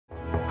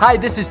Hi,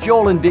 this is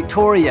Joel and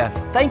Victoria.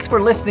 Thanks for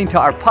listening to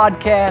our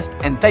podcast,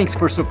 and thanks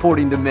for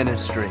supporting the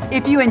ministry.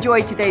 If you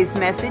enjoyed today's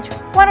message,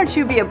 why don't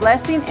you be a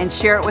blessing and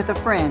share it with a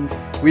friend?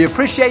 We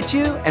appreciate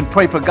you and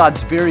pray for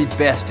God's very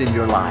best in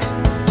your life.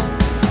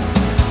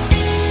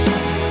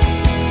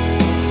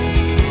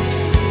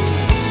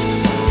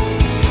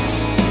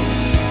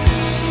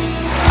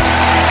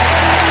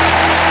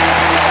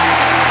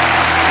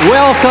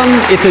 Welcome.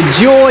 It's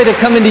a joy to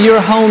come into your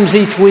homes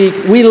each week.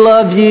 We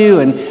love you,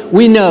 and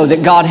we know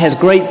that God has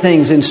great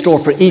things in store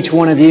for each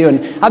one of you.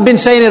 And I've been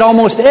saying it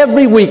almost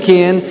every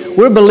weekend.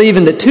 We're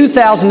believing that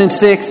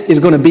 2006 is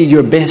going to be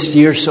your best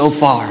year so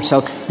far.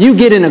 So you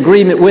get in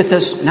agreement with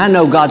us, and I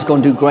know God's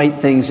going to do great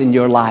things in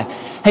your life.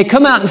 Hey,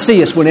 come out and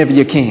see us whenever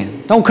you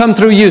can. Don't come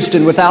through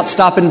Houston without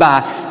stopping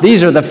by.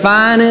 These are the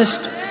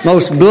finest,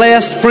 most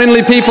blessed,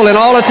 friendly people in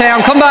all of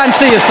town. Come by and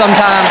see us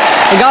sometime.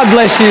 And God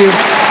bless you.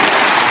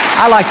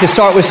 I like to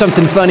start with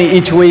something funny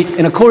each week.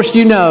 And of course,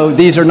 you know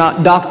these are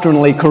not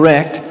doctrinally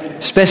correct,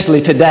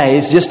 especially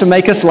today's, just to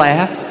make us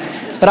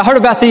laugh. But I heard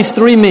about these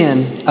three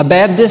men, a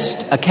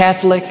Baptist, a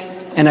Catholic,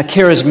 and a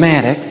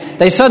charismatic.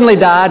 They suddenly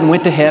died and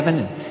went to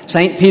heaven. And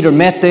St. Peter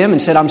met them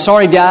and said, "I'm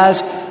sorry,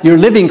 guys, your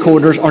living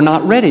quarters are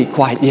not ready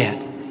quite yet."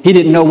 He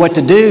didn't know what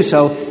to do,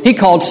 so he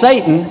called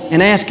Satan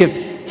and asked if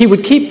he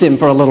would keep them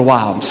for a little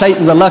while.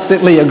 Satan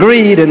reluctantly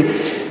agreed, and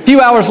a few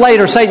hours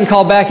later, Satan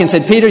called back and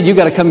said, "Peter, you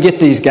got to come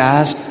get these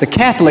guys. The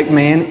Catholic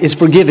man is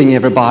forgiving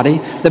everybody.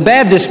 The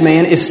Baptist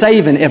man is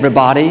saving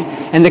everybody.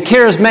 And the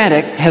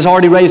charismatic has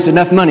already raised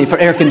enough money for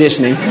air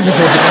conditioning."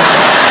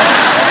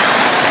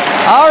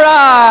 All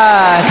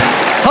right.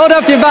 Hold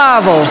up your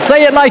Bible.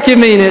 Say it like you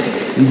mean it.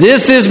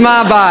 This is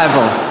my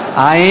Bible.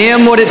 I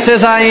am what it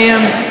says I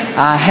am.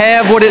 I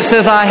have what it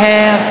says I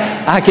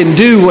have. I can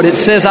do what it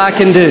says I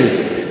can do.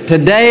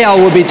 Today I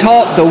will be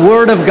taught the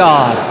Word of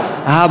God.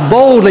 I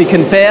boldly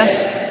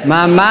confess,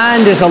 my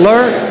mind is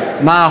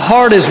alert, my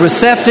heart is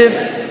receptive,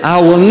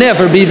 I will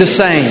never be the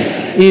same.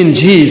 In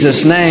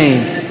Jesus'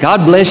 name,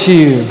 God bless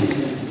you.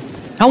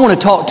 I want to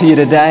talk to you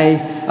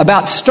today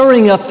about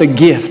stirring up the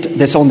gift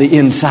that's on the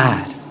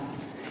inside.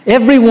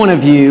 Every one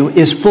of you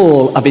is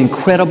full of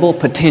incredible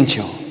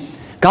potential.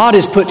 God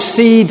has put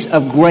seeds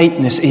of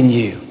greatness in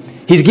you.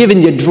 He's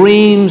given you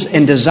dreams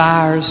and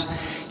desires.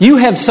 You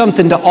have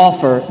something to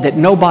offer that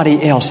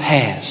nobody else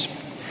has.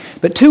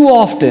 But too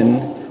often,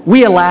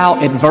 we allow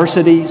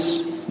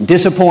adversities,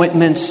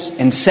 disappointments,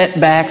 and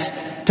setbacks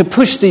to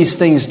push these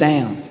things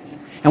down.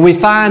 And we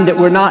find that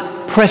we're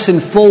not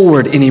pressing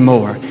forward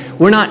anymore.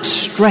 We're not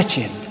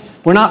stretching.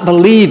 We're not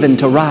believing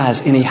to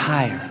rise any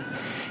higher.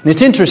 And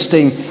it's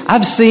interesting,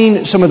 I've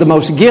seen some of the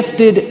most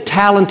gifted,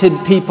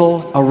 talented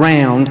people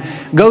around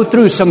go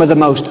through some of the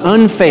most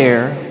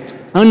unfair,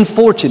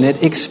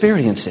 unfortunate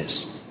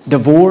experiences.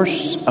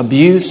 Divorce,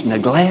 abuse,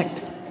 neglect.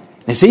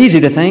 And it's easy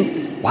to think,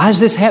 why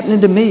is this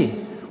happening to me?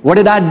 What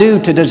did I do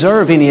to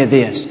deserve any of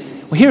this?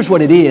 Well, here's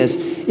what it is.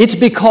 It's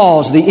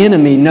because the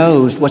enemy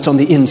knows what's on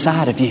the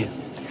inside of you.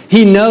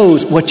 He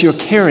knows what you're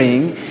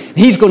carrying.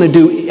 He's going to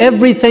do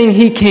everything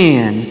he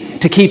can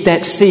to keep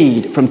that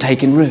seed from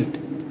taking root.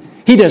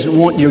 He doesn't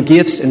want your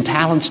gifts and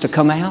talents to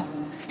come out.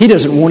 He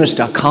doesn't want us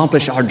to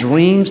accomplish our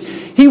dreams.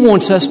 He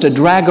wants us to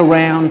drag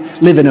around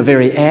living a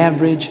very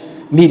average,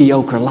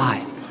 mediocre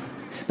life.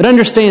 But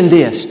understand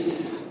this.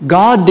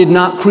 God did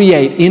not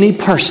create any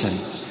person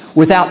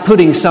without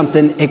putting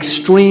something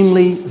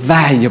extremely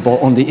valuable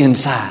on the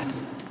inside.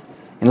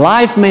 And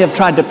life may have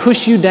tried to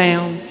push you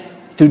down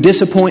through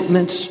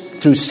disappointments,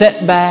 through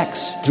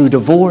setbacks, through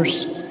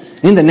divorce.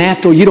 In the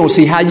natural, you don't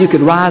see how you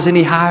could rise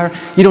any higher.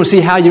 You don't see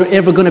how you're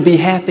ever going to be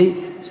happy.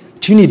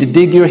 But you need to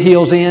dig your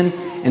heels in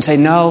and say,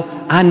 no,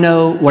 I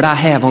know what I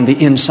have on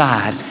the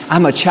inside.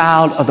 I'm a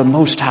child of the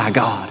Most High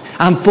God.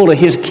 I'm full of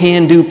His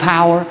can-do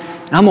power.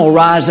 I'm going to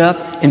rise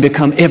up and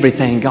become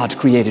everything God's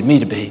created me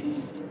to be.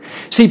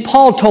 See,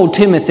 Paul told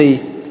Timothy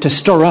to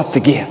stir up the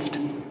gift.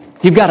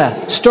 You've got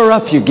to stir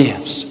up your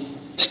gifts.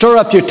 Stir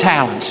up your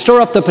talents. Stir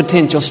up the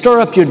potential.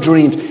 Stir up your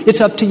dreams. It's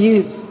up to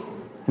you.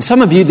 And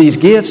some of you, these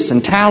gifts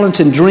and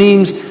talents and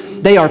dreams,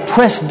 they are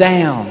pressed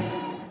down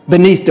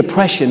beneath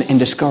depression and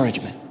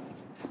discouragement,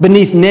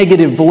 beneath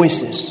negative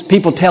voices,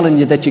 people telling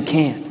you that you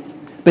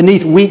can't,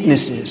 beneath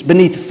weaknesses,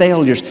 beneath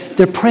failures.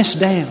 They're pressed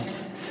down.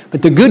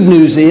 But the good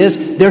news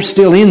is they're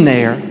still in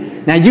there.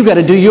 Now you got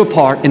to do your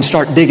part and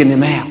start digging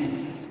them out.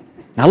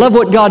 And I love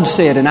what God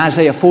said in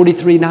Isaiah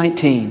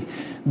 43:19.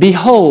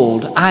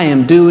 Behold, I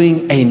am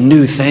doing a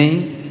new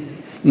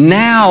thing.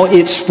 Now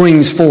it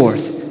springs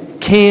forth.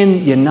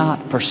 Can you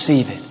not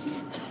perceive it?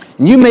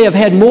 And you may have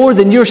had more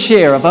than your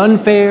share of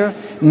unfair,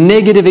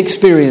 negative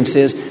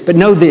experiences, but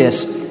know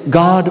this,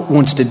 God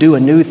wants to do a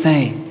new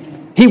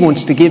thing. He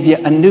wants to give you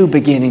a new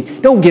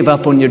beginning. Don't give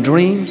up on your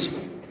dreams.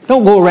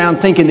 Don't go around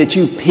thinking that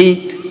you've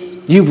peaked,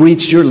 you've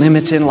reached your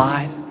limits in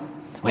life.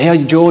 Well,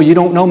 Joel, you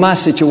don't know my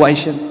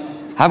situation.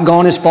 I've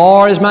gone as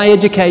far as my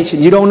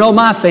education. You don't know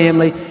my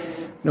family.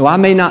 No, I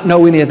may not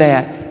know any of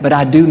that, but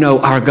I do know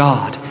our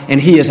God,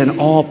 and He is an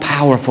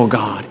all-powerful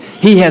God.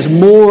 He has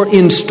more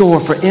in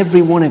store for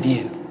every one of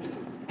you.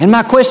 And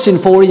my question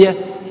for you,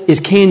 is,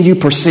 can you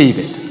perceive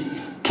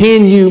it?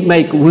 Can you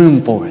make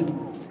room for it?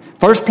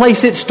 First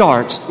place it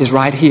starts is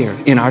right here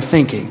in our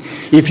thinking.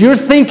 If your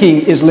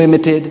thinking is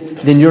limited,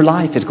 then your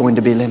life is going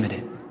to be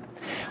limited.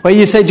 Well,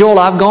 you say, Joel,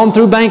 I've gone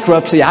through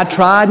bankruptcy. I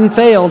tried and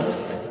failed.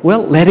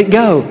 Well, let it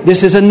go.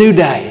 This is a new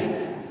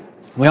day.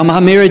 Well, my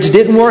marriage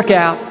didn't work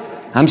out.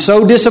 I'm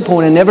so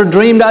disappointed. Never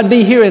dreamed I'd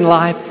be here in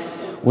life.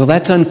 Well,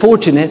 that's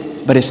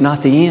unfortunate, but it's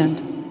not the end.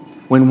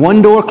 When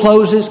one door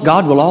closes,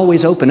 God will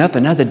always open up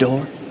another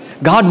door.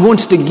 God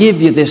wants to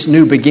give you this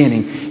new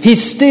beginning. He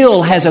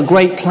still has a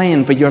great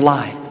plan for your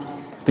life.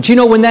 But you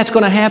know when that's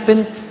going to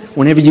happen?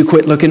 Whenever you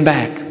quit looking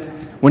back.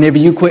 Whenever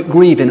you quit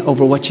grieving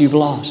over what you've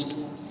lost.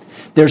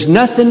 There's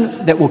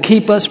nothing that will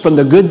keep us from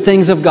the good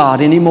things of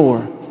God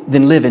anymore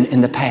than living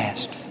in the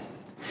past.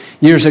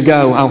 Years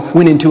ago, I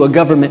went into a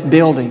government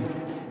building.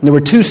 And there were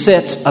two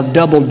sets of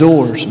double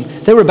doors.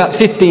 They were about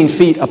 15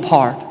 feet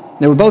apart.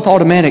 They were both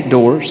automatic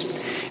doors.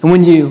 And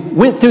when you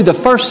went through the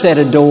first set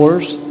of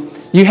doors,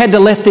 you had to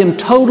let them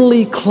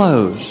totally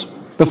close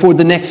before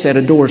the next set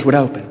of doors would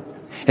open.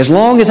 As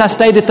long as I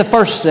stayed at the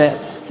first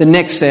set, the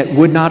next set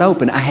would not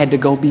open. I had to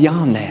go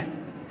beyond that.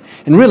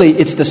 And really,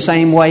 it's the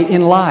same way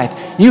in life.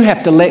 You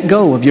have to let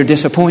go of your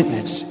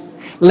disappointments.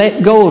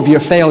 Let go of your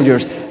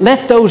failures.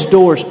 Let those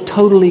doors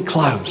totally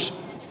close.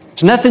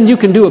 There's nothing you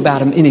can do about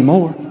them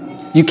anymore.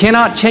 You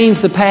cannot change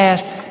the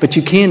past, but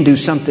you can do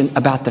something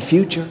about the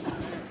future.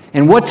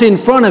 And what's in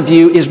front of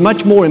you is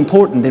much more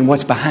important than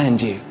what's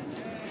behind you.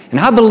 And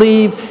I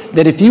believe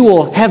that if you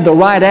will have the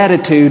right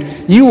attitude,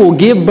 you will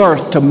give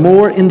birth to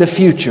more in the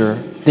future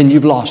than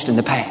you've lost in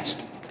the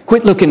past.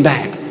 Quit looking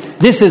back.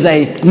 This is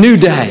a new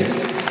day.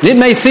 And it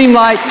may seem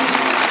like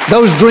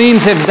those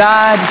dreams have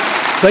died,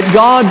 but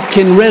God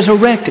can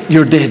resurrect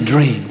your dead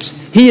dreams.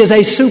 He is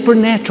a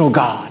supernatural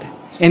God.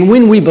 And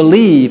when we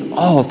believe,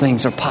 all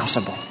things are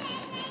possible.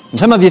 And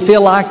some of you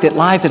feel like that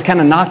life has kind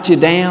of knocked you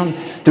down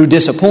through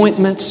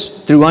disappointments,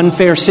 through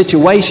unfair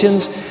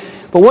situations.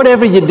 But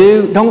whatever you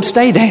do, don't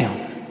stay down.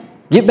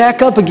 Get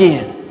back up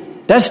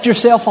again. Dust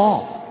yourself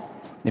off.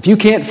 If you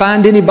can't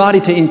find anybody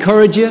to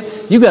encourage you,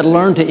 you've got to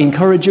learn to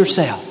encourage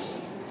yourself.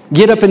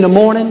 Get up in the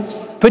morning,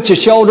 put your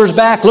shoulders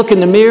back, look in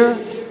the mirror,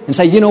 and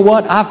say, you know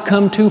what? I've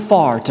come too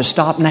far to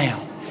stop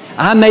now.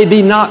 I may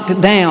be knocked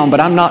down, but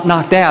I'm not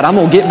knocked out. I'm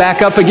going to get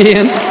back up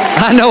again.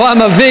 I know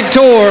I'm a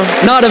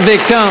victor, not a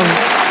victim.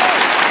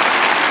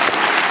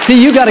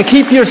 See, you got to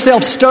keep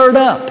yourself stirred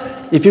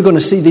up if you're going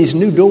to see these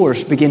new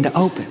doors begin to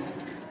open.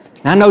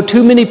 I know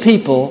too many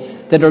people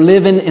that are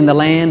living in the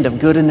land of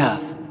good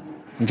enough.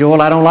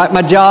 Joel, I don't like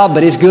my job,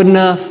 but it's good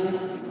enough.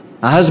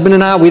 My husband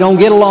and I, we don't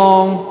get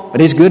along,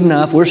 but it's good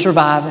enough. We're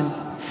surviving.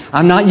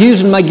 I'm not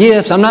using my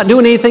gifts. I'm not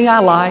doing anything I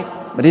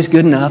like, but it's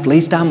good enough. At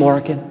least I'm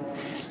working.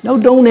 No,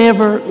 don't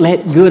ever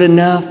let good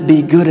enough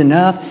be good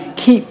enough.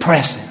 Keep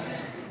pressing.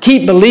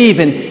 Keep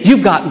believing.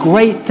 You've got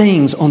great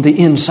things on the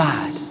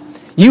inside.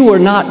 You were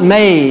not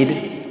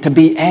made to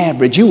be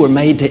average. You were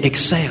made to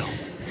excel.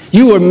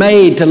 You were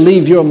made to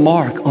leave your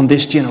mark on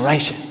this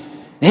generation.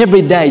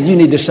 Every day you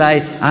need to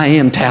say, I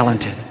am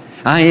talented.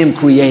 I am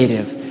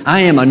creative.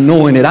 I am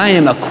anointed. I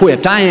am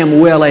equipped. I am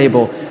well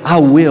able. I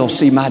will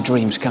see my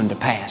dreams come to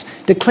pass.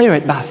 Declare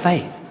it by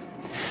faith.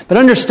 But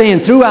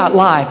understand, throughout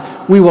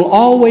life, we will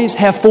always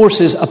have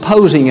forces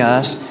opposing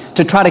us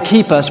to try to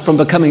keep us from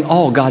becoming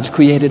all God's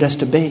created us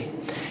to be.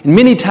 And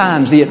many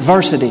times the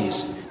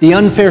adversities, the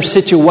unfair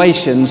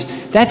situations,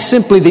 that's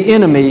simply the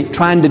enemy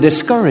trying to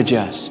discourage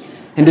us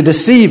and to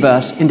deceive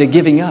us into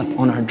giving up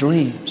on our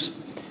dreams.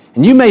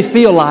 And you may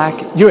feel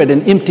like you're at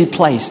an empty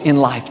place in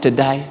life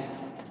today.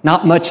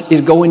 Not much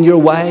is going your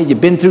way.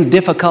 You've been through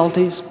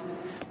difficulties.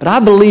 But I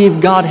believe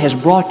God has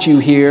brought you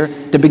here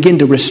to begin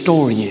to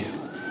restore you,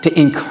 to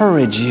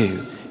encourage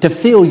you, to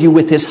fill you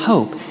with His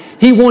hope.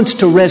 He wants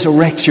to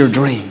resurrect your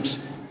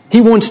dreams.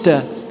 He wants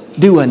to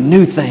do a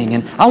new thing.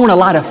 And I want to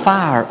light a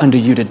fire under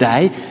you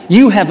today.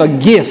 You have a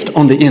gift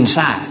on the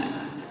inside.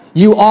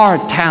 You are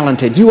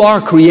talented. You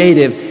are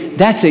creative.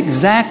 That's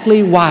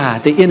exactly why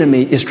the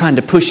enemy is trying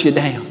to push you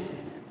down.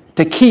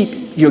 To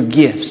keep your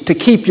gifts, to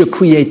keep your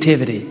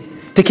creativity,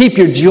 to keep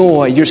your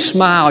joy, your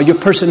smile, your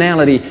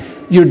personality,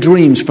 your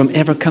dreams from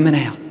ever coming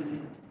out.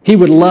 He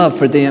would love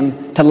for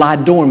them to lie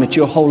dormant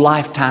your whole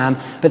lifetime.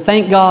 But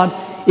thank God,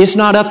 it's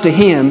not up to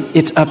Him,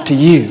 it's up to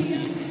you.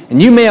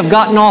 And you may have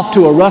gotten off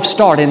to a rough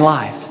start in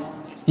life.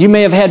 You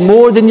may have had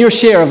more than your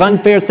share of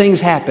unfair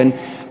things happen,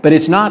 but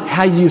it's not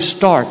how you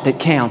start that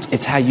counts,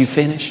 it's how you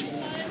finish.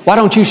 Why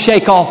don't you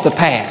shake off the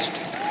past?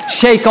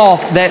 Shake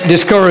off that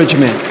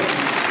discouragement.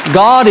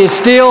 God is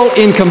still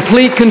in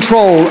complete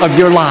control of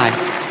your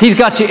life. He's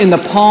got you in the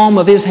palm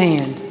of His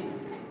hand.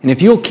 And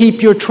if you'll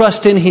keep your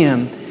trust in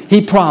Him,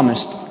 He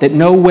promised that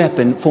no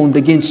weapon formed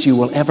against you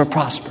will ever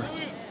prosper.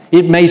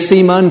 It may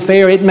seem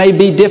unfair, it may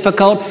be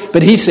difficult,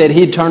 but He said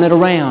He'd turn it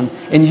around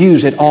and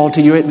use it all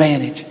to your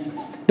advantage.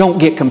 Don't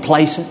get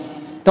complacent.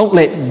 Don't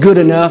let good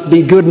enough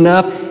be good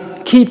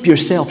enough. Keep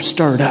yourself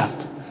stirred up.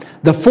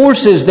 The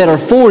forces that are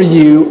for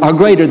you are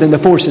greater than the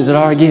forces that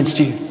are against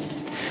you.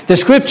 The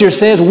Scripture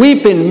says,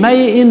 weeping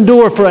may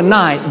endure for a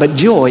night, but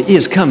joy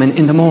is coming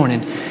in the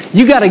morning.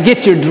 You got to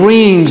get your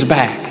dreams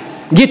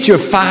back. Get your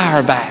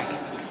fire back.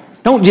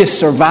 Don't just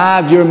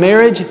survive your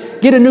marriage.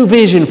 Get a new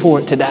vision for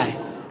it today.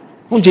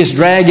 Don't just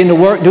drag into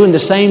work doing the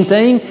same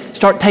thing.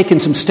 Start taking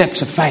some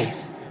steps of faith.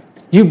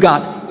 You've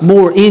got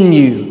more in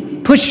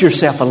you. Push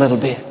yourself a little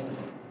bit.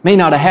 May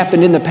not have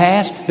happened in the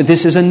past, but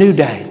this is a new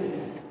day.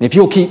 And if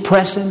you'll keep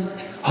pressing,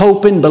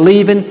 hoping,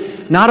 believing,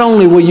 not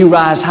only will you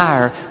rise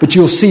higher, but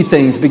you'll see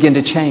things begin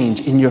to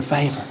change in your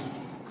favor.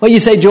 Well, you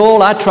say,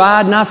 Joel, I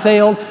tried and I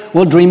failed.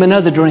 Well, dream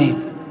another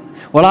dream.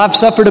 Well, I've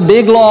suffered a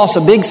big loss,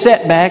 a big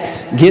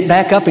setback. Get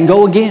back up and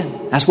go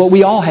again. That's what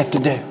we all have to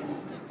do.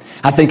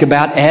 I think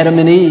about Adam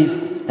and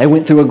Eve. They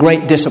went through a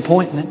great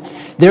disappointment.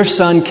 Their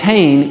son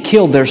Cain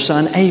killed their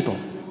son Abel.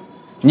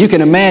 And you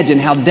can imagine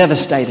how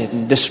devastated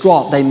and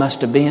distraught they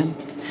must have been.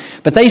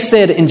 But they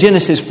said in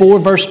Genesis 4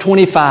 verse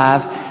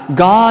 25,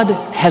 God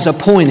has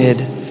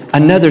appointed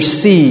another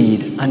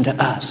seed unto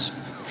us.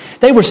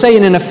 They were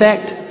saying in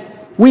effect,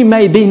 we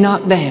may be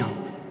knocked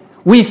down.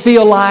 We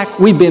feel like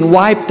we've been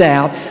wiped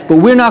out, but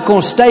we're not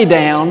going to stay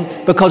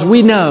down because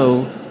we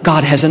know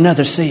God has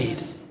another seed.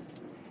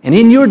 And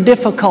in your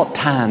difficult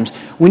times,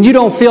 when you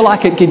don't feel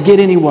like it could get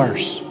any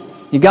worse,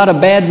 you got a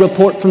bad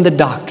report from the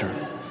doctor,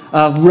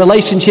 a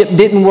relationship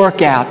didn't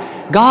work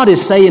out, God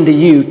is saying to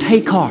you,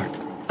 take heart.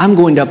 I'm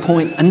going to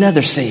appoint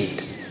another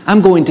seed.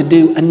 I'm going to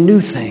do a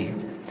new thing.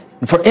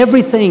 And for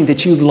everything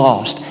that you've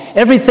lost,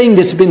 everything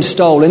that's been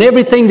stolen,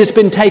 everything that's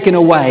been taken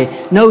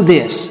away, know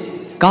this,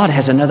 God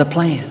has another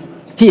plan.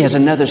 He has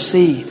another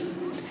seed.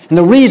 And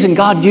the reason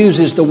God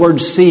uses the word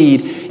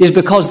seed is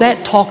because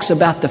that talks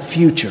about the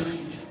future.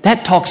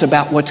 That talks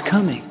about what's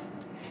coming.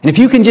 And if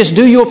you can just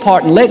do your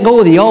part and let go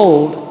of the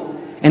old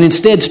and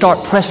instead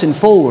start pressing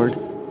forward,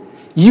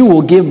 you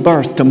will give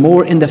birth to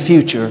more in the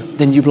future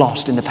than you've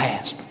lost in the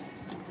past.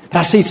 But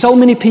I see so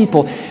many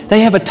people,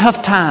 they have a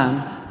tough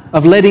time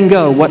of letting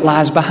go what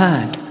lies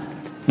behind.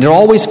 They're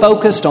always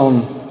focused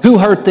on who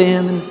hurt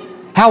them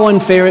and how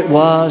unfair it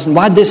was and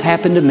why this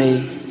happened to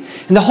me.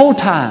 And the whole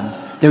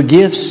time, their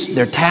gifts,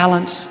 their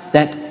talents,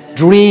 that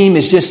dream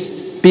is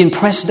just being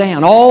pressed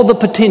down. All the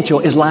potential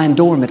is lying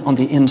dormant on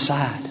the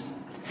inside.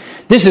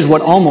 This is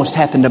what almost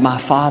happened to my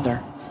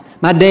father.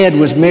 My dad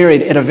was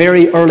married at a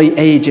very early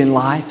age in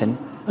life, and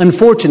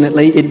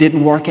unfortunately, it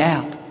didn't work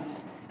out.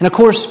 And of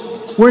course,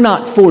 we're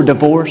not for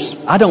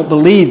divorce. I don't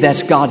believe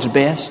that's God's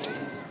best.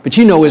 But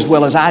you know as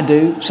well as I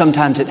do,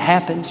 sometimes it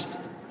happens.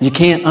 You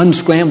can't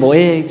unscramble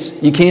eggs.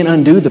 You can't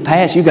undo the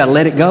past. You've got to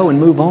let it go and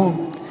move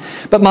on.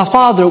 But my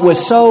father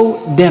was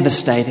so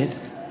devastated.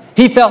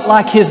 He felt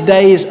like his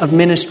days of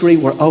ministry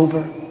were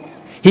over.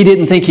 He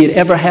didn't think he'd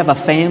ever have a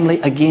family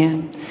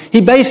again.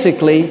 He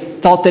basically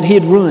thought that he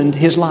had ruined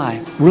his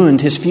life, ruined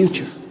his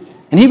future.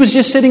 And he was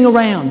just sitting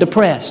around,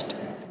 depressed,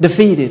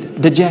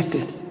 defeated,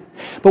 dejected.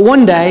 But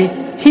one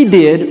day, he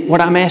did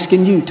what I'm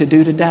asking you to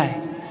do today.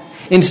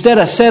 Instead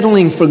of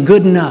settling for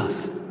good enough,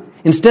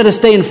 instead of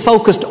staying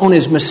focused on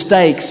his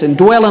mistakes and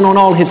dwelling on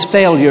all his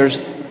failures,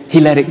 he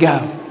let it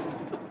go.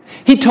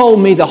 He told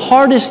me the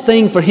hardest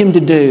thing for him to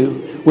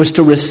do was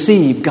to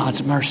receive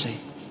God's mercy.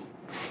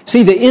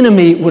 See, the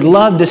enemy would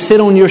love to sit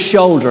on your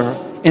shoulder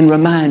and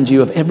remind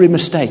you of every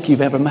mistake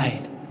you've ever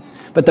made.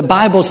 But the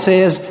Bible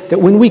says that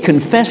when we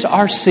confess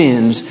our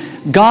sins,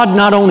 God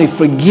not only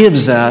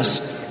forgives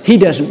us, He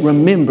doesn't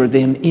remember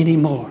them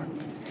anymore.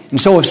 And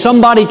so if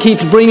somebody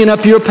keeps bringing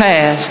up your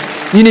past,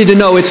 you need to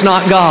know it's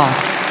not God.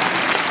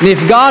 And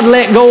if God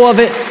let go of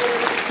it,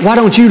 why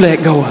don't you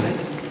let go of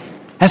it?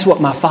 That's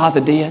what my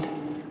father did.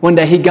 One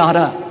day he got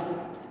up,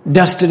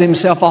 dusted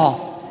himself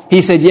off.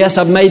 He said, yes,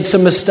 I've made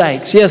some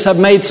mistakes. Yes, I've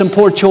made some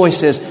poor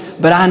choices,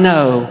 but I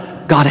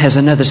know God has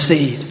another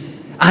seed.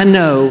 I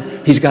know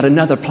He's got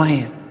another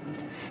plan.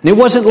 And it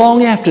wasn't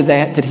long after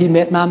that that he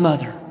met my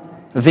mother.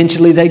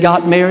 Eventually they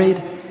got married,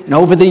 and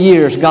over the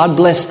years, God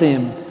blessed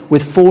them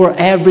with 4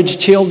 average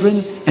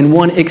children and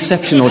 1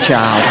 exceptional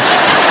child.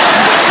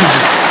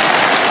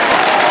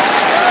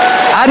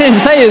 I didn't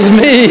say it's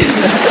me.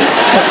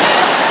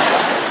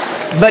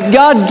 But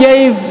God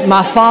gave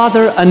my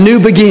father a new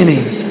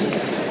beginning.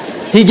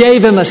 He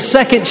gave him a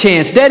second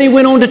chance. Daddy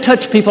went on to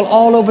touch people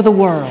all over the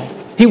world.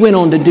 He went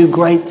on to do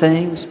great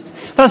things.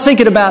 But I was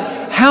thinking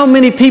about how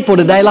many people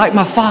today, like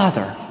my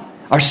father,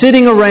 are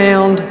sitting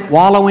around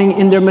wallowing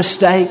in their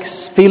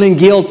mistakes, feeling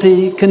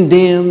guilty,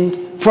 condemned,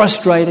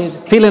 frustrated,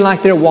 feeling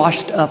like they're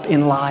washed up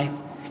in life.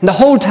 And the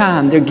whole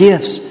time their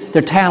gifts,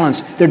 their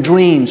talents, their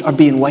dreams are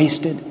being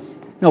wasted.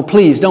 No,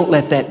 please don't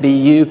let that be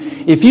you.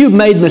 If you've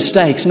made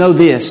mistakes, know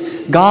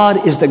this.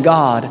 God is the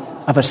God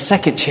of a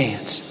second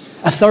chance,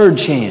 a third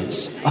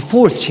chance, a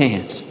fourth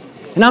chance.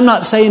 And I'm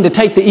not saying to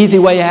take the easy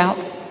way out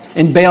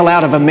and bail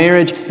out of a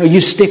marriage. No, you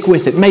stick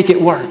with it, make it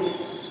work.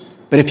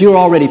 But if you're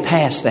already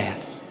past that,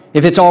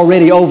 if it's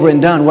already over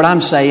and done, what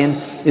I'm saying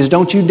is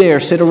don't you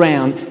dare sit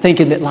around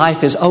thinking that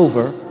life is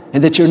over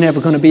and that you're never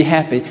going to be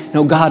happy.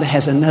 No, God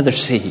has another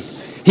seed.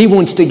 He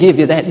wants to give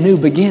you that new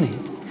beginning.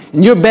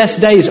 And your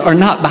best days are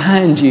not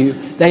behind you.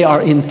 They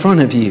are in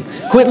front of you.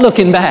 Quit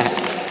looking back.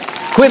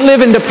 Quit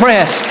living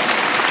depressed.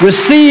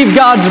 Receive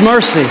God's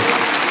mercy.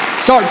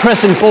 Start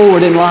pressing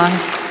forward in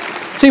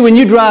life. See, when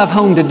you drive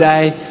home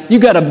today, you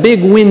got a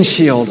big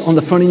windshield on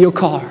the front of your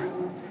car,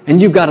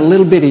 and you've got a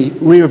little bitty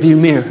rear view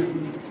mirror.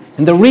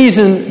 And the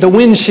reason the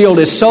windshield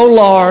is so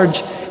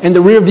large and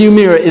the rear view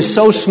mirror is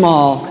so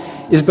small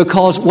is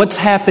because what's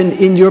happened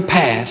in your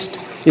past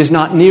is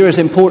not near as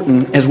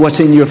important as what's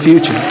in your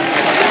future.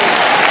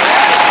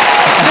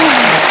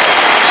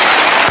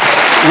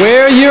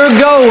 Where you're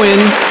going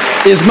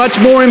is much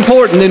more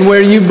important than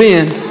where you've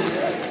been.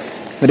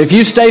 But if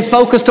you stay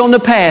focused on the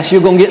past,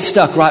 you're going to get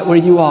stuck right where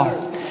you are.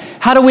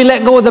 How do we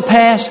let go of the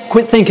past?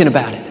 Quit thinking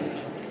about it.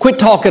 Quit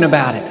talking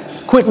about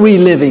it. Quit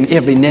reliving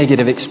every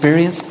negative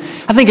experience.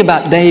 I think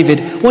about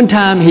David. One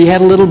time he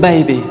had a little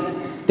baby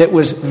that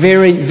was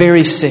very,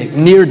 very sick,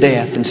 near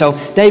death. And so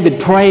David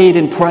prayed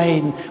and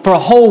prayed. For a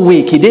whole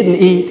week he didn't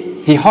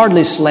eat. He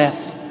hardly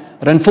slept.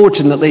 But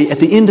unfortunately, at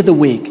the end of the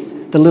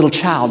week, the little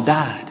child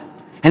died.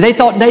 And they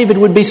thought David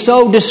would be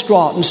so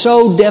distraught and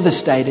so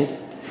devastated.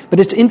 But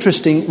it's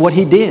interesting what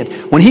he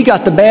did. When he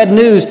got the bad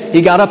news,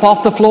 he got up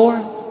off the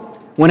floor,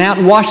 went out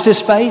and washed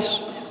his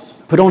face,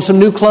 put on some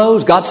new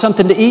clothes, got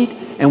something to eat,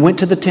 and went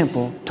to the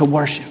temple to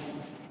worship.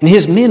 And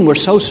his men were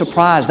so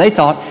surprised. They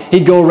thought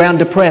he'd go around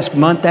depressed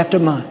month after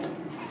month.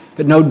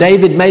 But no,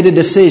 David made a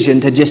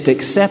decision to just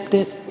accept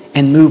it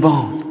and move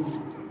on.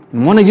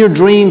 When one of your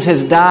dreams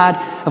has died,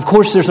 of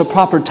course there's a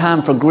proper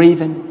time for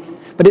grieving.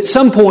 But at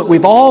some point,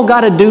 we've all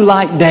got to do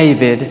like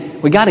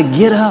David. We got to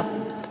get up,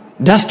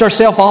 dust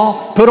ourselves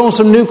off, put on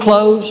some new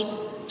clothes,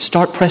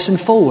 start pressing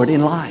forward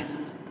in life.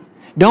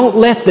 Don't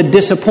let the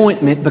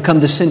disappointment become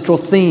the central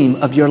theme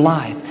of your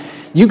life.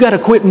 You got to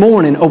quit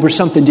mourning over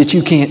something that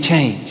you can't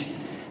change.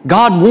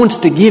 God wants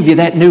to give you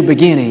that new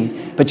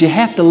beginning, but you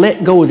have to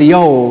let go of the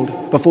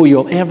old before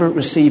you'll ever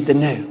receive the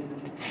new.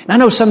 And I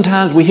know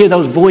sometimes we hear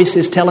those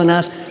voices telling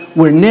us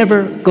we're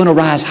never going to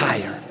rise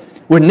higher.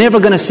 We're never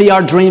going to see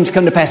our dreams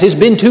come to pass. It's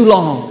been too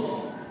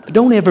long. But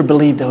don't ever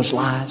believe those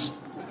lies.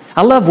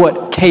 I love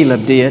what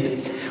Caleb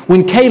did.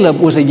 When Caleb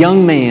was a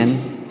young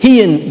man,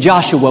 he and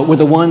Joshua were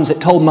the ones that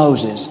told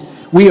Moses,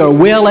 we are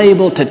well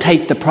able to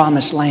take the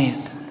promised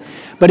land.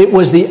 But it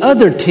was the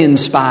other 10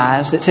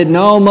 spies that said,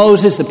 no,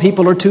 Moses, the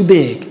people are too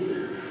big.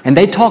 And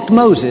they talked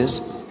Moses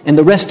and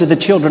the rest of the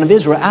children of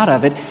Israel out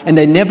of it, and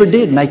they never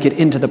did make it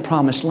into the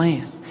promised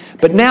land.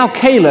 But now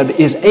Caleb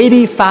is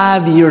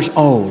 85 years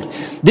old.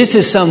 This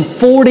is some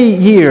 40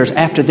 years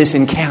after this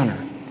encounter.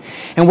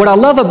 And what I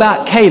love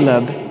about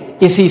Caleb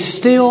is he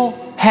still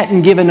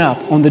hadn't given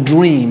up on the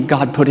dream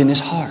God put in his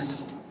heart.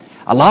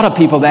 A lot of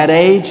people that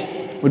age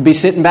would be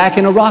sitting back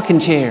in a rocking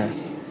chair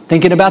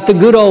thinking about the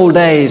good old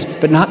days,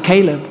 but not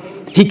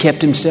Caleb. He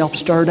kept himself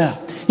stirred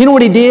up. You know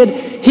what he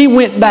did? He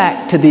went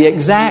back to the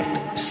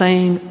exact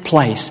same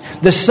place,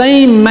 the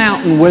same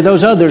mountain where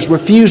those others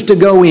refused to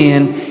go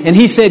in, and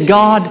he said,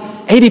 God,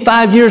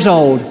 85 years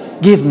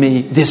old, give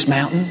me this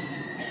mountain.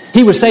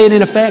 He was saying,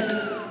 in effect,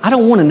 I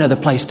don't want another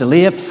place to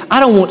live. I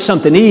don't want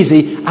something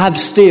easy. I've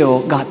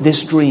still got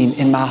this dream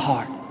in my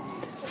heart.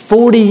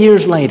 40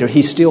 years later,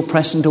 he's still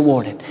pressing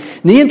toward it.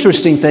 And the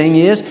interesting thing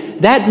is,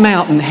 that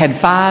mountain had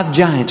 5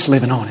 giants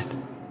living on it.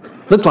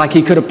 Looked like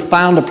he could have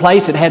found a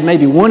place that had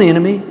maybe 1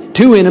 enemy,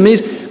 2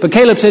 enemies. But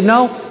Caleb said,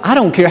 no, I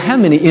don't care how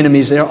many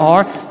enemies there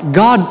are.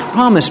 God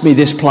promised me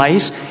this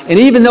place. And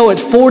even though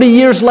it's 40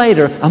 years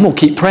later, I'm going to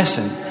keep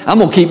pressing. I'm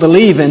going to keep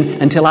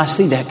believing until I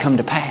see that come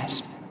to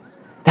pass.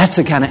 That's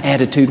the kind of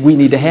attitude we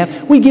need to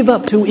have. We give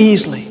up too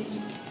easily.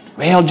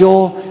 Well,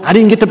 Joel, I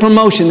didn't get the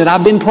promotion that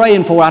I've been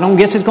praying for. I don't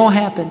guess it's going to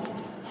happen.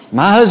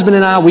 My husband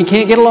and I, we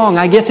can't get along.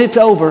 I guess it's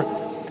over.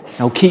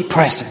 No, keep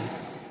pressing.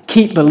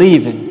 Keep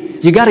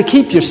believing. You got to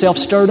keep yourself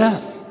stirred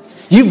up.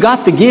 You've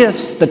got the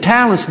gifts, the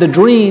talents, the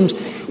dreams.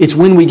 It's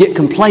when we get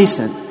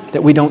complacent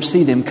that we don't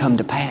see them come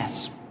to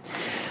pass.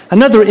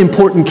 Another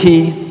important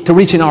key to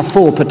reaching our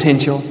full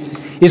potential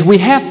is we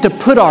have to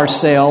put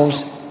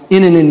ourselves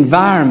in an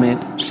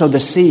environment so the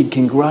seed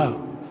can grow.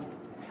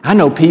 I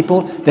know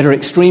people that are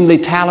extremely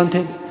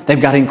talented.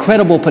 They've got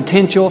incredible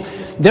potential.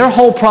 Their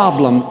whole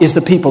problem is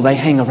the people they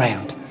hang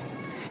around.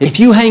 If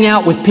you hang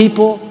out with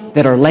people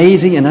that are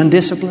lazy and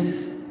undisciplined,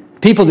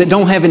 people that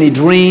don't have any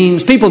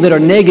dreams, people that are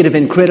negative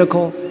and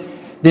critical,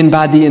 then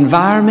by the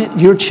environment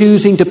you're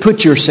choosing to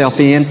put yourself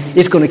in,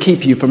 it's going to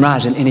keep you from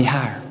rising any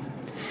higher.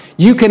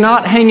 You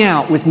cannot hang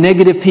out with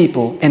negative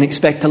people and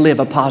expect to live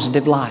a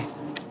positive life.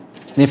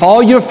 And if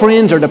all your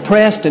friends are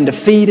depressed and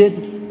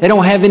defeated, they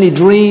don't have any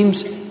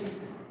dreams,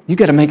 you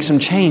got to make some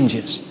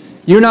changes.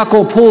 You're not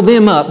going to pull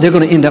them up. They're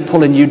going to end up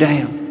pulling you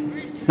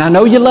down. Now, I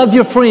know you love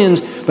your friends,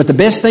 but the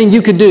best thing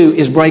you could do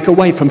is break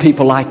away from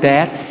people like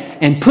that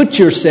and put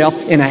yourself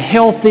in a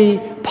healthy,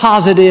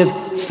 positive,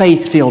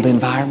 faith-filled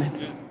environment.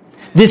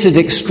 This is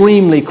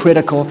extremely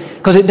critical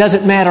because it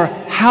doesn't matter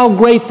how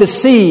great the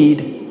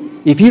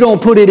seed, if you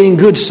don't put it in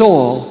good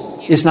soil,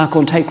 it's not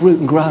going to take root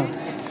and grow.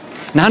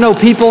 Now, I know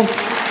people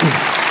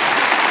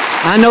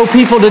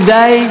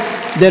today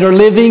that are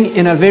living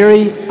in a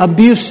very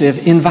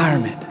abusive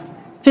environment.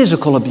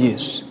 Physical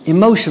abuse,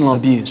 emotional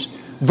abuse,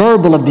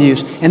 verbal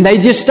abuse, and they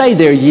just stay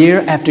there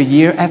year after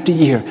year after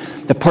year.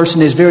 The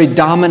person is very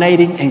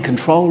dominating and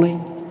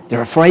controlling.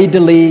 They're afraid to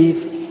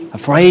leave,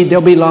 afraid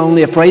they'll be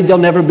lonely, afraid they'll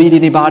never meet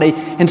anybody,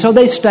 and so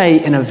they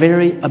stay in a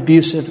very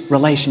abusive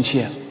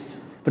relationship.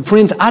 But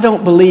friends, I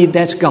don't believe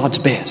that's God's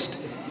best.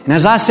 And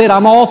as I said,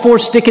 I'm all for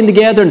sticking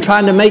together and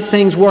trying to make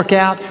things work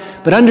out,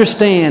 but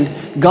understand,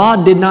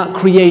 God did not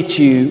create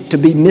you to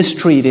be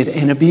mistreated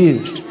and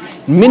abused.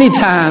 Many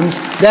times,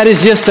 that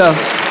is just a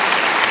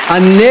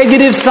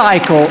negative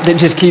cycle that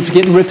just keeps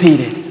getting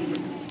repeated.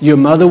 Your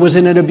mother was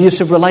in an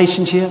abusive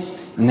relationship,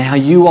 now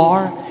you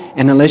are,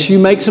 and unless you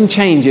make some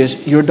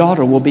changes, your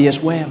daughter will be as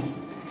well.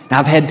 Now,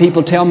 I've had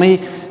people tell me,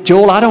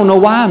 Joel, I don't know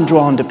why I'm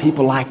drawn to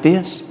people like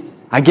this.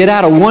 I get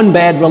out of one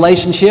bad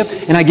relationship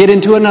and I get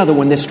into another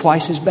one that's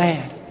twice as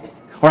bad.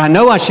 Or I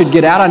know I should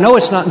get out, I know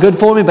it's not good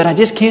for me, but I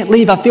just can't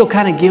leave, I feel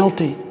kind of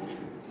guilty.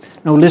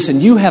 No,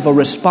 listen, you have a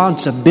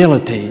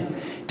responsibility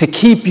to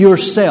keep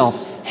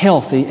yourself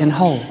healthy and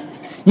whole.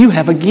 You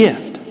have a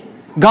gift.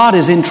 God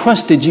has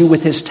entrusted you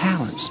with His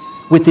talents,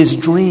 with His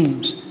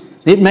dreams.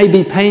 It may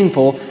be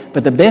painful,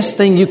 but the best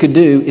thing you could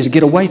do is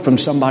get away from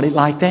somebody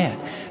like that.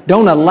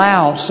 Don't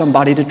allow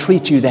somebody to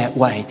treat you that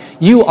way.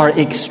 You are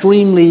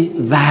extremely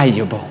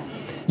valuable.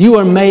 You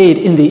are made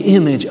in the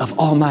image of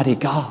Almighty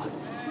God.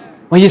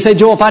 Well, you say,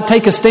 Joel, if I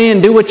take a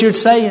stand, do what you're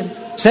saying,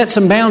 set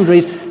some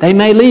boundaries, they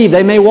may leave,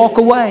 they may walk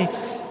away.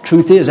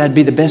 Truth is, that'd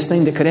be the best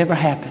thing that could ever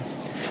happen.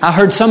 I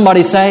heard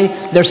somebody say,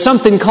 there's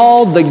something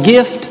called the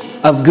gift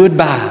of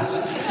goodbye.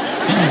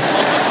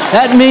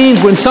 That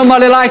means when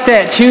somebody like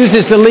that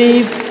chooses to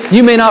leave,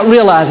 you may not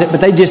realize it, but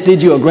they just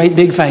did you a great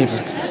big favor.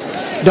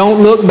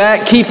 Don't look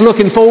back, keep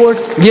looking forward,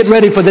 get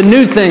ready for the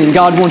new thing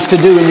God wants to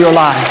do in your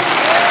life.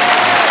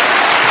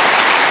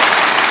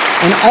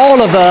 And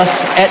all of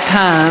us at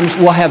times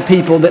will have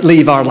people that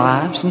leave our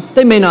lives. And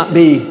they may not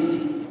be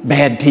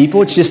bad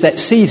people, it's just that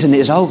season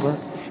is over.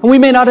 And we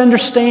may not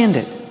understand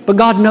it, but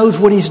God knows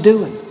what He's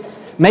doing.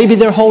 Maybe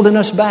they're holding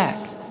us back.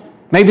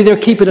 Maybe they're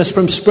keeping us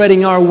from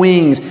spreading our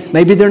wings.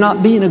 Maybe they're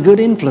not being a good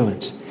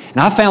influence. And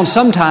I found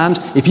sometimes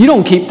if you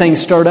don't keep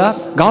things stirred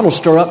up, God will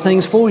stir up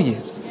things for you.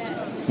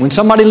 When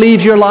somebody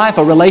leaves your life,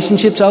 a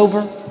relationship's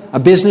over, a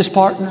business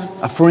partner,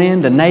 a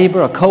friend, a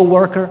neighbor, a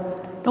co-worker,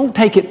 don't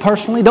take it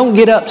personally. Don't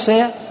get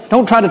upset.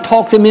 Don't try to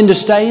talk them into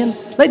staying.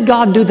 Let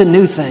God do the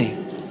new thing.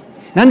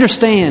 And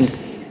understand,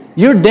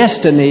 your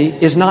destiny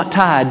is not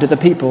tied to the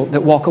people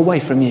that walk away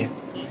from you.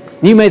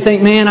 You may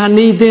think, man, I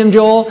need them,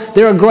 Joel.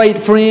 They're a great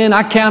friend.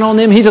 I count on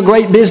them. He's a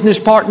great business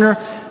partner.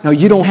 No,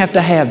 you don't have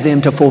to have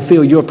them to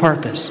fulfill your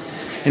purpose.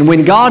 And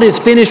when God is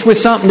finished with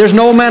something, there's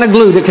no amount of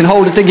glue that can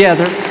hold it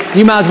together.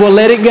 You might as well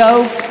let it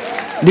go.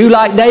 Do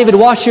like David,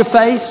 wash your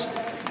face.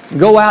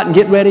 Go out and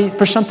get ready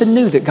for something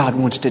new that God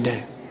wants to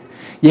do.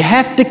 You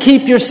have to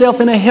keep yourself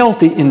in a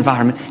healthy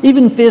environment,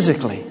 even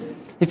physically.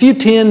 If you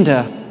tend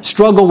to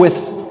struggle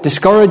with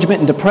discouragement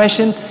and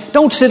depression,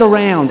 don't sit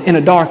around in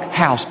a dark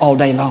house all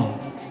day long,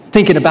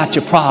 thinking about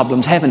your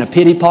problems, having a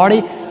pity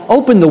party.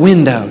 Open the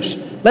windows.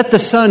 Let the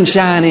sun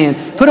shine in.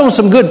 Put on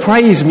some good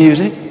praise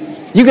music.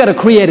 You got to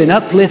create an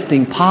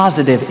uplifting,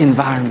 positive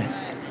environment.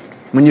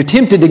 When you're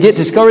tempted to get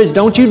discouraged,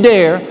 don't you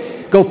dare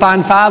go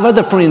find 5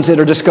 other friends that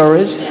are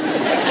discouraged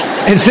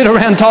and sit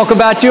around and talk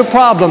about your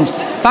problems.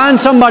 Find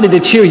somebody to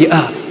cheer you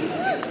up.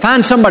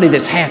 Find somebody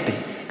that's happy.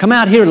 Come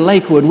out here to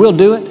Lakewood, we'll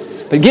do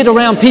it. But get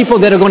around people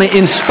that are going to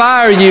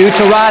inspire you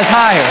to rise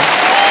higher.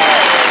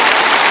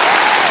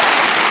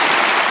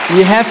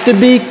 You have to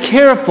be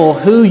careful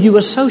who you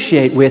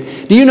associate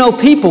with. Do you know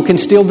people can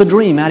steal the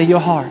dream out of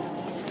your heart?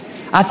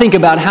 I think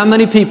about how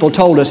many people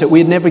told us that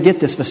we'd never get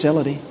this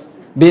facility.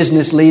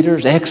 Business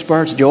leaders,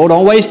 experts, Joel,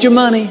 don't waste your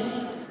money.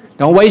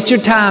 Don't waste your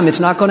time. It's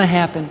not going to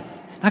happen.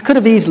 I could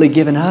have easily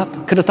given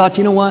up. Could have thought,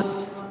 you know what?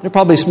 They're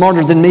probably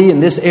smarter than me in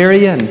this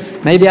area,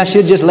 and maybe I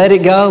should just let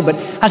it go. But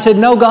I said,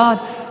 no, God,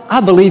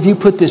 I believe you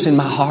put this in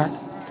my heart.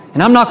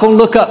 And I'm not going to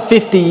look up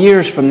 50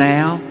 years from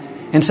now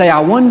and say,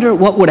 I wonder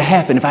what would have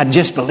happened if I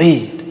just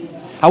believed.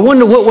 I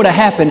wonder what would have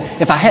happened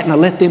if I hadn't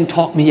let them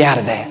talk me out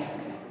of that.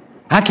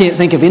 I can't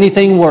think of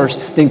anything worse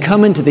than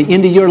coming to the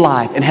end of your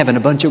life and having a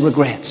bunch of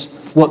regrets.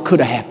 What could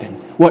have happened?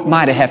 What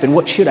might have happened?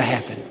 What should have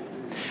happened?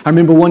 I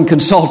remember one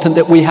consultant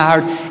that we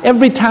hired,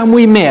 every time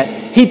we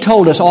met, he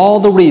told us all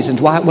the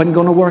reasons why it wasn't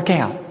going to work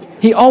out.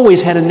 He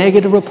always had a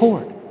negative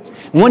report.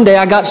 One day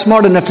I got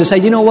smart enough to say,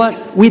 you know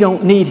what? We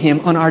don't need him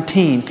on our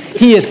team.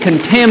 He is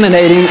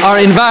contaminating our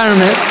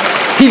environment.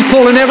 He's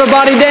pulling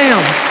everybody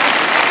down.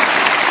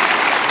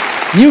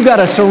 You got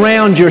to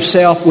surround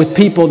yourself with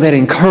people that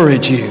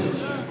encourage you,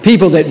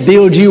 people that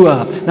build you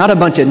up, not a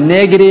bunch of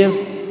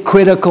negative,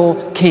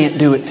 critical, can't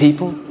do it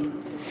people.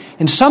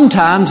 And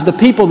sometimes the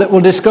people that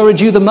will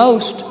discourage you the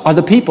most are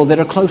the people that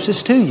are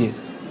closest to you.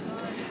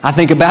 I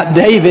think about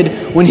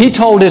David when he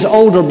told his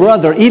older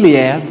brother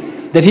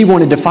Eliab that he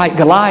wanted to fight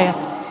Goliath.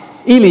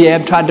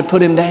 Eliab tried to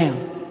put him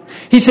down.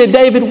 He said,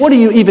 David, what are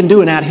you even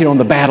doing out here on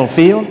the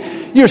battlefield?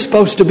 You're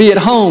supposed to be at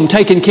home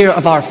taking care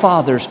of our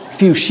father's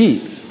few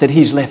sheep that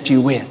he's left you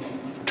with.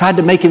 Tried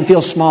to make him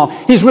feel small.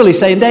 He's really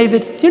saying,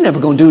 David, you're never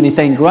going to do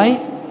anything great.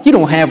 You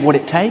don't have what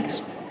it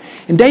takes.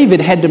 And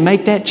David had to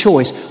make that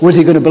choice. Was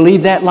he going to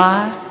believe that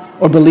lie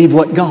or believe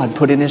what God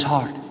put in his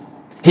heart?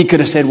 He could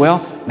have said,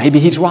 well, maybe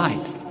he's right.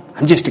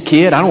 I'm just a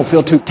kid. I don't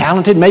feel too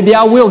talented. Maybe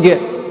I will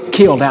get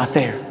killed out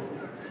there.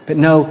 But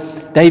no,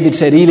 David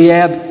said,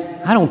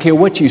 Eliab, I don't care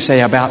what you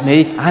say about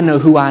me. I know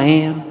who I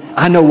am.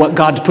 I know what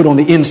God's put on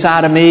the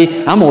inside of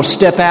me. I'm going to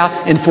step out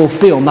and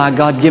fulfill my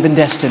God-given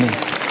destiny.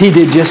 He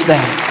did just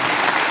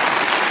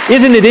that.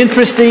 Isn't it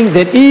interesting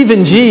that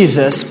even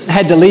Jesus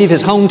had to leave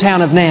his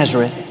hometown of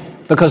Nazareth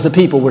because the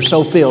people were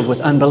so filled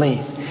with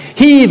unbelief?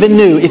 He even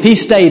knew if he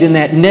stayed in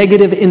that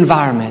negative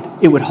environment,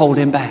 it would hold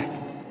him back.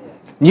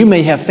 You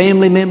may have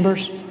family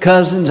members,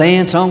 cousins,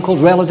 aunts,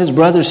 uncles, relatives,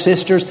 brothers,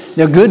 sisters.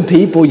 They're good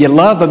people. You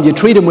love them. You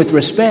treat them with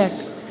respect.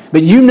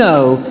 But you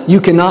know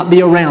you cannot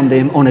be around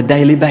them on a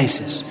daily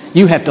basis.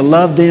 You have to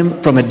love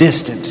them from a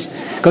distance.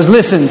 Because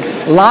listen,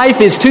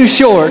 life is too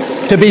short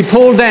to be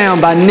pulled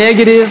down by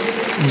negative,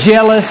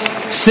 jealous,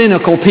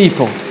 cynical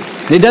people.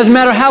 And it doesn't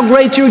matter how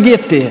great your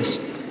gift is.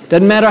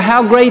 Doesn't matter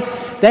how great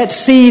that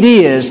seed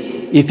is.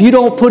 If you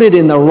don't put it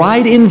in the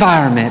right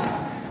environment,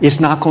 it's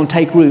not going to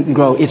take root and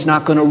grow. It's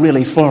not going to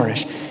really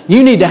flourish.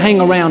 You need to hang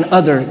around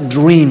other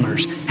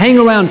dreamers. Hang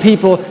around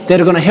people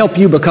that are going to help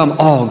you become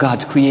all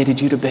God's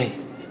created you to be.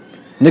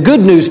 And the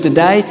good news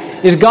today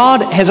is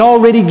God has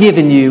already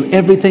given you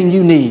everything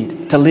you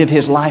need to live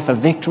His life of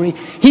victory.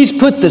 He's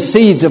put the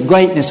seeds of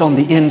greatness on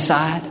the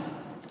inside.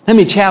 Let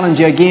me challenge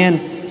you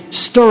again.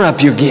 Stir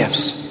up your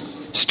gifts.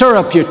 Stir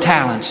up your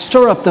talents.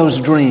 Stir up those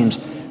dreams.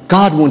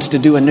 God wants to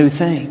do a new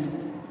thing.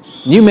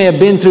 You may have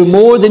been through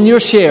more than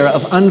your share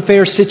of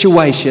unfair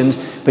situations,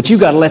 but you've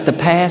got to let the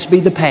past be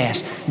the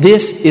past.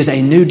 This is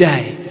a new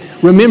day.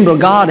 Remember,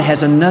 God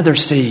has another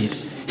seed.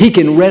 He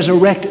can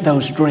resurrect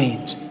those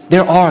dreams.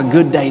 There are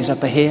good days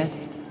up ahead.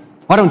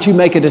 Why don't you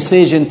make a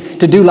decision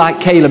to do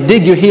like Caleb?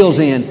 Dig your heels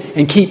in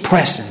and keep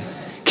pressing.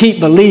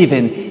 Keep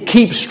believing.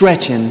 Keep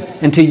stretching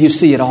until you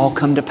see it all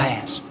come to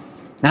pass.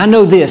 Now I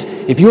know this.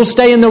 If you'll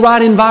stay in the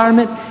right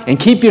environment and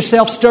keep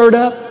yourself stirred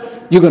up,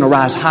 you're going to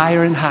rise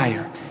higher and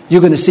higher.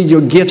 You're going to see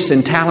your gifts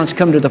and talents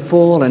come to the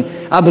full, and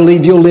I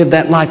believe you'll live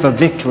that life of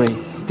victory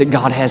that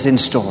God has in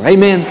store.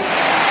 Amen.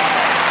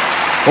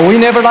 Well, we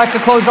never like to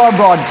close our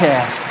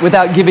broadcast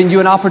without giving you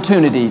an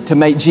opportunity to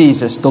make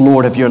Jesus the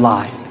Lord of your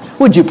life.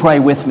 Would you pray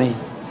with me?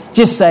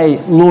 Just say,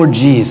 Lord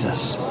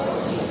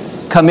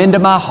Jesus, come into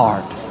my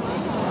heart.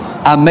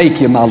 I make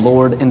you my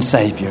Lord and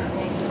Savior.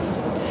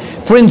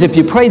 Friends, if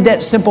you prayed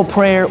that simple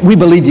prayer, we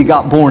believe you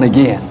got born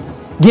again.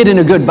 Get in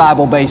a good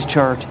Bible-based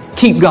church.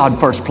 Keep God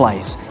first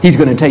place. He's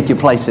going to take you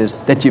places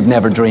that you've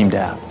never dreamed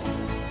of.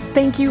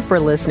 Thank you for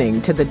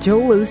listening to the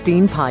Joel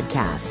Osteen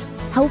Podcast.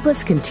 Help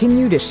us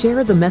continue to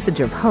share the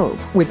message of hope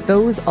with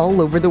those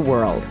all over the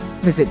world.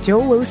 Visit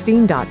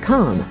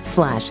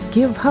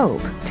joelosteen.com/give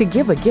hope to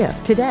give a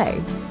gift today.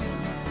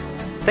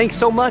 Thanks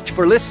so much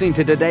for listening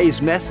to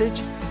today's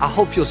message. I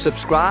hope you'll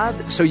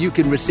subscribe so you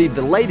can receive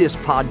the latest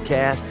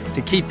podcast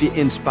to keep you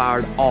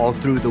inspired all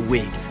through the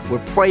week. We're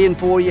praying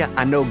for you.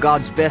 I know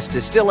God's best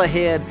is still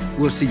ahead.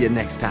 We'll see you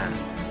next time.